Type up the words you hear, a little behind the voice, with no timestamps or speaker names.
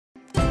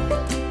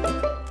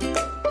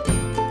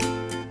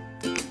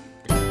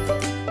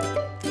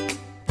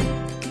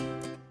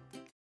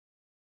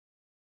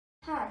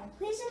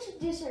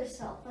introduce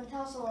yourself and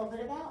tell us a little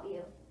bit about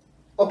you.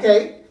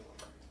 Okay,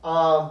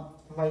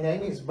 my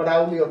name is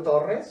Braulio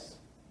Torres.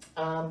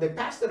 I'm the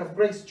pastor of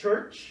Grace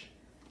Church,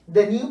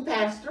 the new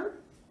pastor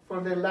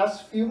for the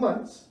last few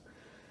months,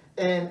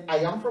 and I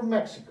am from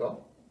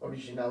Mexico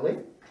originally.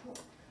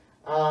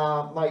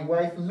 My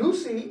wife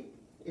Lucy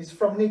is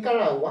from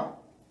Nicaragua,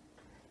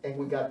 and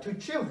we got 2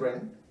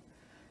 children,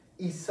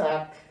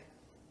 Isaac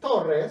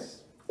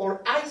Torres,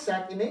 or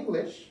Isaac in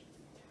English,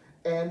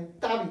 and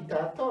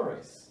Tabitha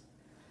Torres.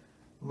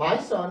 My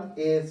son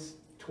is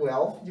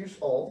 12 years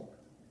old,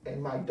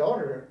 and my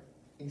daughter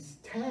is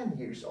 10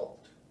 years old.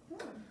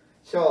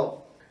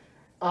 So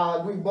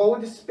we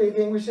both speak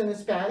English and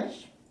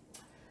Spanish,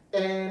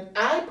 and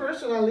I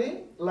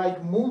personally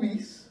like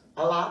movies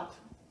a lot,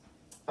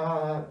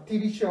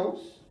 TV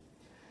shows,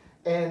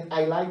 and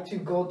I like to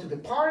go to the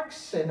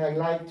parks, and I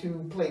like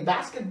to play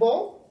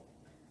basketball,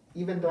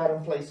 even though I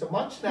don't play so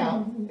much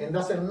now, and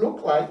doesn't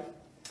look like.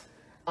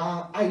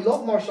 I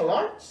love martial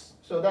arts,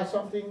 so that's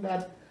something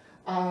that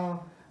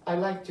I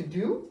like to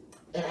do,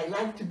 and I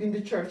like to be in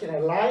the church, and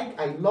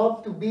I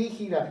love to be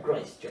here at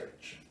Grace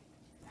Church.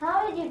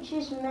 How did you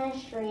choose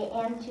ministry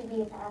and to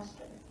be a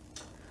pastor?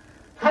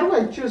 How do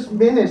I choose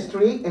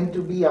ministry and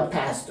to be a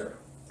pastor?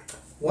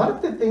 One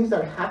of the things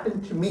that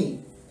happened to me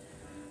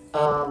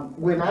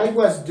when I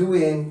was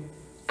doing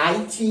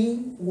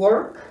IT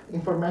work,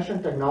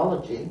 information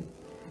technology,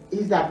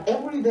 is that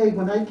every day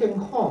when I came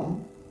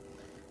home,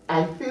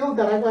 I feel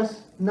that I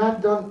was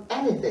not done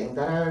anything,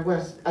 that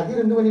I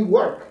didn't do any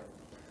work.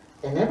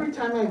 And every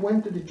time I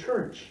went to the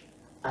church,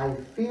 I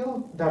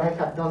feel that I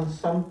have done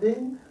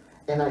something,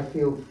 and I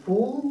feel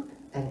full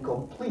and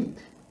complete.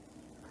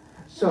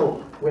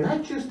 So when I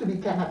choose to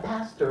become a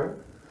pastor,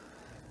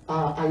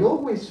 I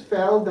always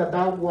felt that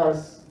God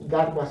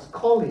was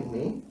calling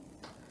me.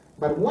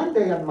 But one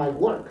day at my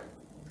work,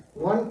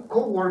 one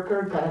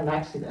co-worker got an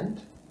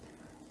accident,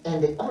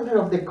 and the owner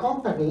of the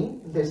company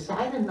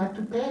decided not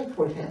to pay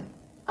for him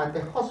at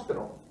the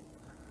hospital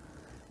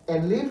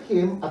and leave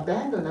him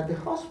abandoned at the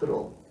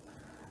hospital.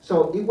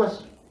 So it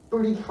was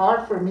pretty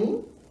hard for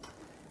me.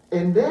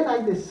 And then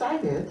I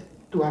decided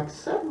to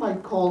accept my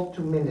call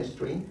to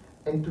ministry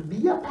and to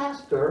be a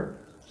pastor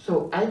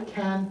so I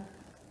can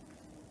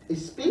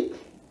speak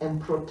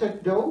and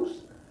protect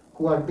those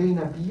who are being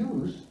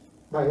abused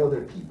by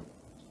other people.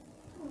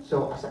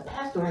 So as a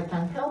pastor, I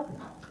can help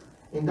now.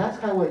 And that's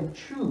how I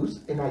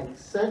choose, and I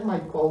accept my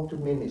call to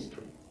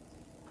ministry.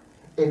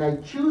 And I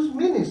choose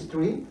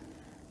ministry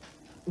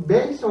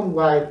based on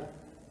what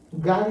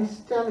God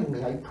is telling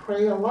me. I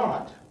pray a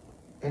lot,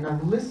 and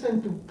I'm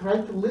try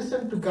to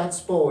listen to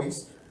God's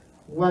voice.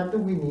 What do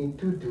we need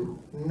to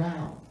do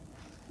now?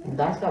 And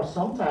that's how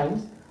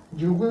sometimes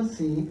you will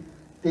see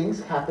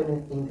things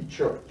happening in the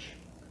church.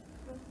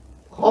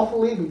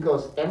 Hopefully,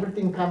 because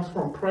everything comes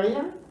from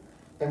prayer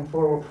and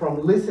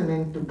from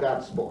listening to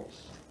God's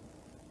voice.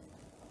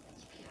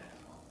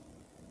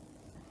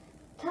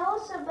 Tell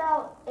us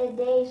about a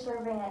day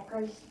serving at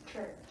Grace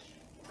Church.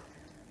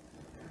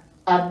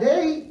 A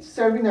day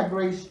serving at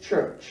Grace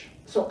Church.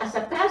 So as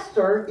a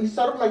pastor, it's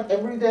sort of like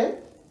every day.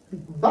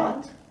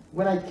 But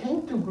when I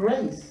came to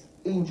Grace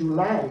in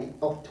July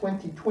of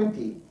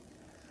 2020,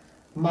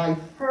 my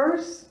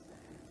first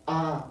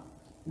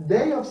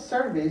day of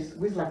service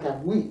was like a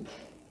week.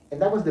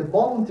 And that was the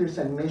Volunteers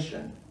and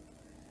Mission.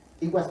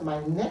 It was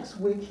my next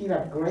week here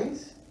at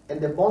Grace,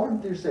 and the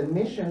Volunteers and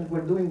Missions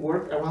were doing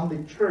work around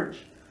the church.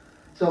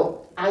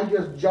 So I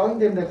just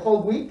joined them the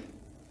whole week,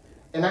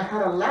 and I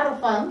had a lot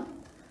of fun,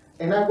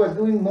 and I was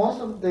doing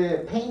most of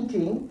the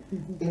painting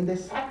in the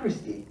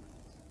sacristy.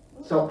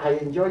 So I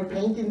enjoyed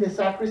painting the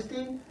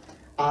sacristy.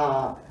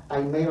 I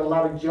made a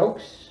lot of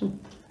jokes.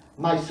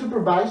 My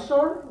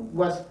supervisor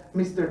was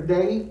Mr.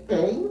 Dave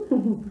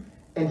Payne,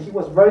 and he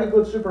was a very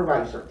good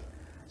supervisor.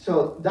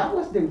 So that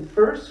was the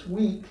first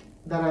week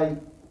that I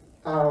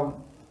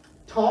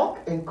talk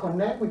and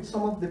connect with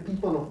some of the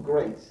people of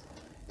Grace.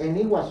 And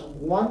it was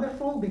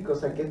wonderful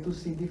because I get to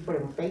see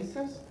different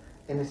faces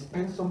and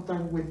spend some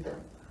time with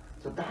them.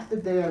 So that's the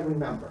day I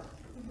remember.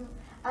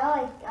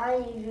 I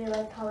usually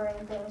like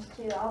coloring things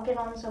too. I'll get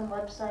on some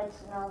websites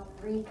and I'll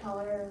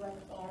recolor like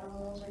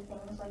animals or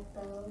things like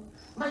those.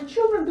 My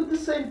children do the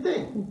same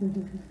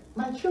thing.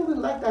 My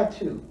children like that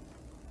too.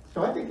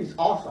 So I think it's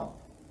awesome.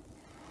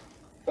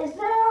 Is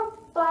there a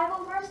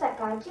Bible verse that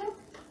guides you?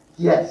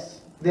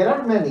 Yes, there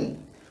are many,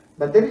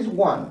 but there is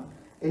one,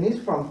 and it's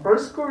from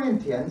 1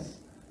 Corinthians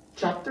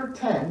chapter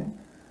 10,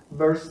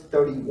 verse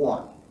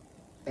 31.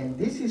 And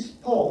this is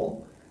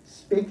Paul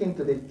speaking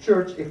to the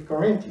church of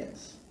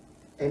Corinthians.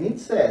 And it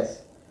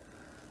says,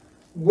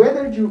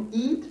 whether you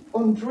eat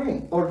or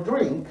drink,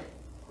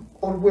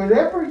 or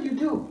wherever you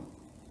do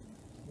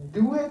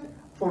it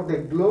for the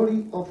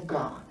glory of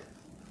God.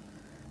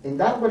 And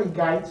that's what it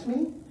guides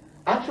me.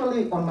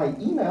 Actually, on my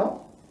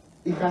email,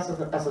 it has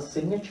as a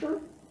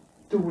signature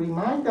to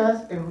remind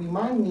us and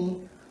remind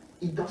me,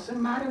 it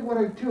doesn't matter what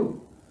I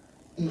do.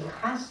 It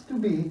has to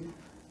be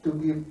to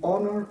give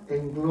honor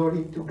and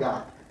glory to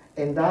God.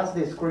 And that's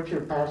the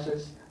scripture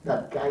passage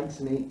that guides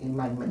me in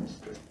my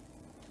ministry.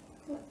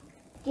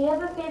 Do you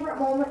have a favorite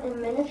moment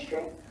in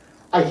ministry?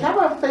 I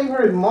have a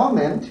favorite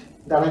moment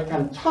that I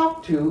can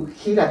talk to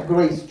here at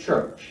Grace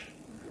Church.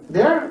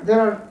 There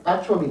are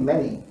actually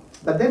many,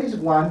 but there is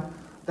one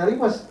that it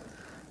was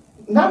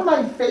not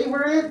my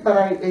favorite, but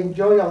I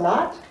enjoy a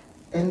lot,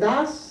 and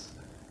that's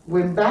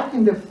when back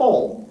in the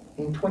fall,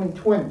 in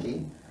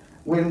 2020,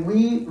 when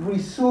we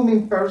resumed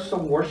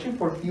in-person worship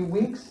for a few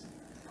weeks,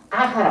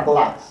 I had a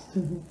blast.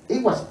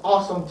 It was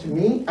awesome to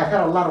me. I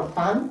had a lot of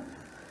fun,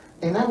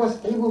 and I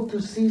was able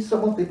to see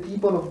some of the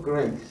people of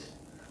Grace.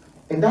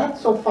 And that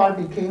so far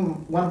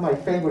became one of my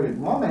favorite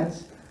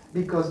moments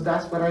because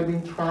that's what I've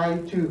been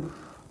trying to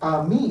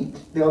meet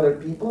the other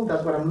people.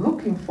 That's what I'm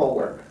looking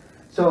forward.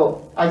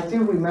 So I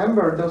still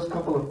remember those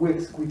couple of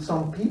weeks with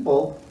some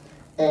people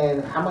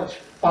and how much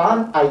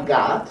fun I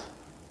got.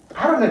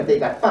 I don't know if they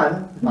got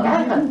fun, but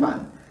I had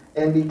fun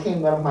and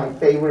became one of my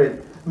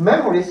favorite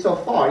memories so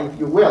far, if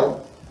you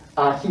will,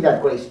 here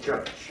at Grace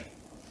Church.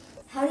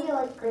 How do you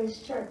like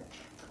Grace Church?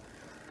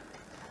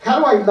 How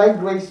do I like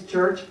Grace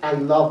Church? I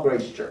love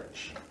Grace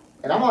Church.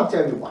 And I'm going to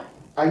tell you why.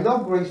 I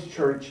love Grace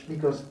Church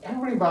because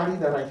everybody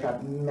that I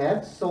have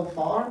met so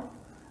far,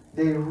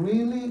 they're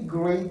really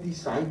great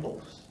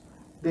disciples.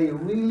 They're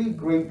really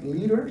great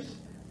leaders.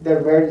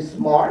 They're very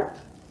smart,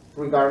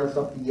 regardless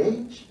of the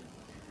age.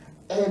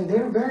 And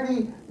they're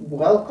very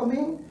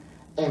welcoming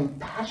and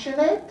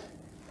passionate.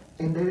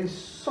 And there is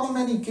so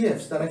many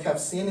gifts that I have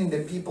seen in the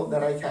people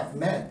that I have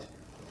met.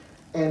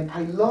 And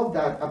I love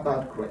that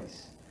about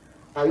Grace.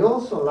 I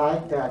also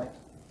like that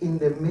in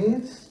the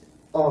midst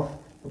of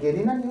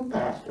getting a new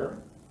pastor,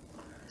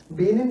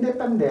 being in the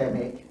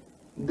pandemic,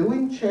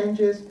 doing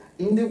changes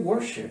in the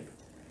worship,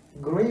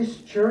 Grace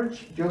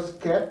Church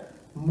just kept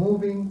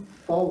moving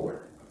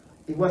forward.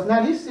 It was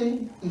not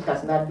easy. It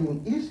has not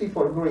been easy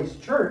for Grace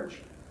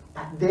Church,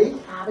 but they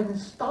haven't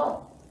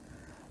stopped.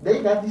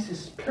 They got this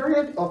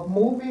spirit of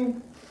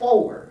moving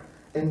forward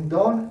and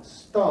don't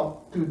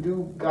stop to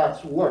do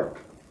God's work.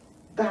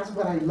 That's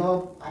what I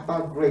love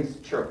about Grace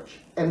Church.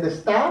 And the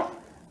staff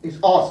is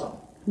awesome.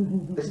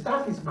 The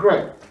staff is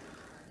great.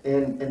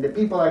 And the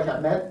people I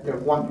have met, they're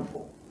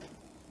wonderful.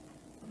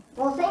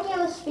 Well, thank you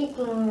for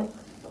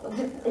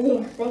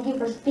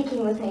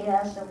speaking with me,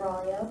 Pastor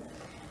Braulio.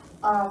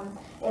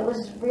 It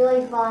was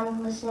really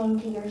fun listening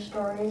to your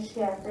stories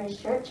here at Grace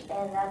Church,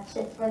 and that's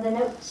it for the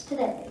notes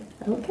today.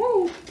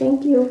 Okay,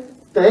 thank you.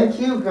 Thank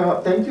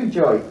you,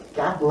 Joy.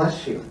 God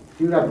bless you.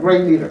 You're a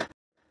great leader.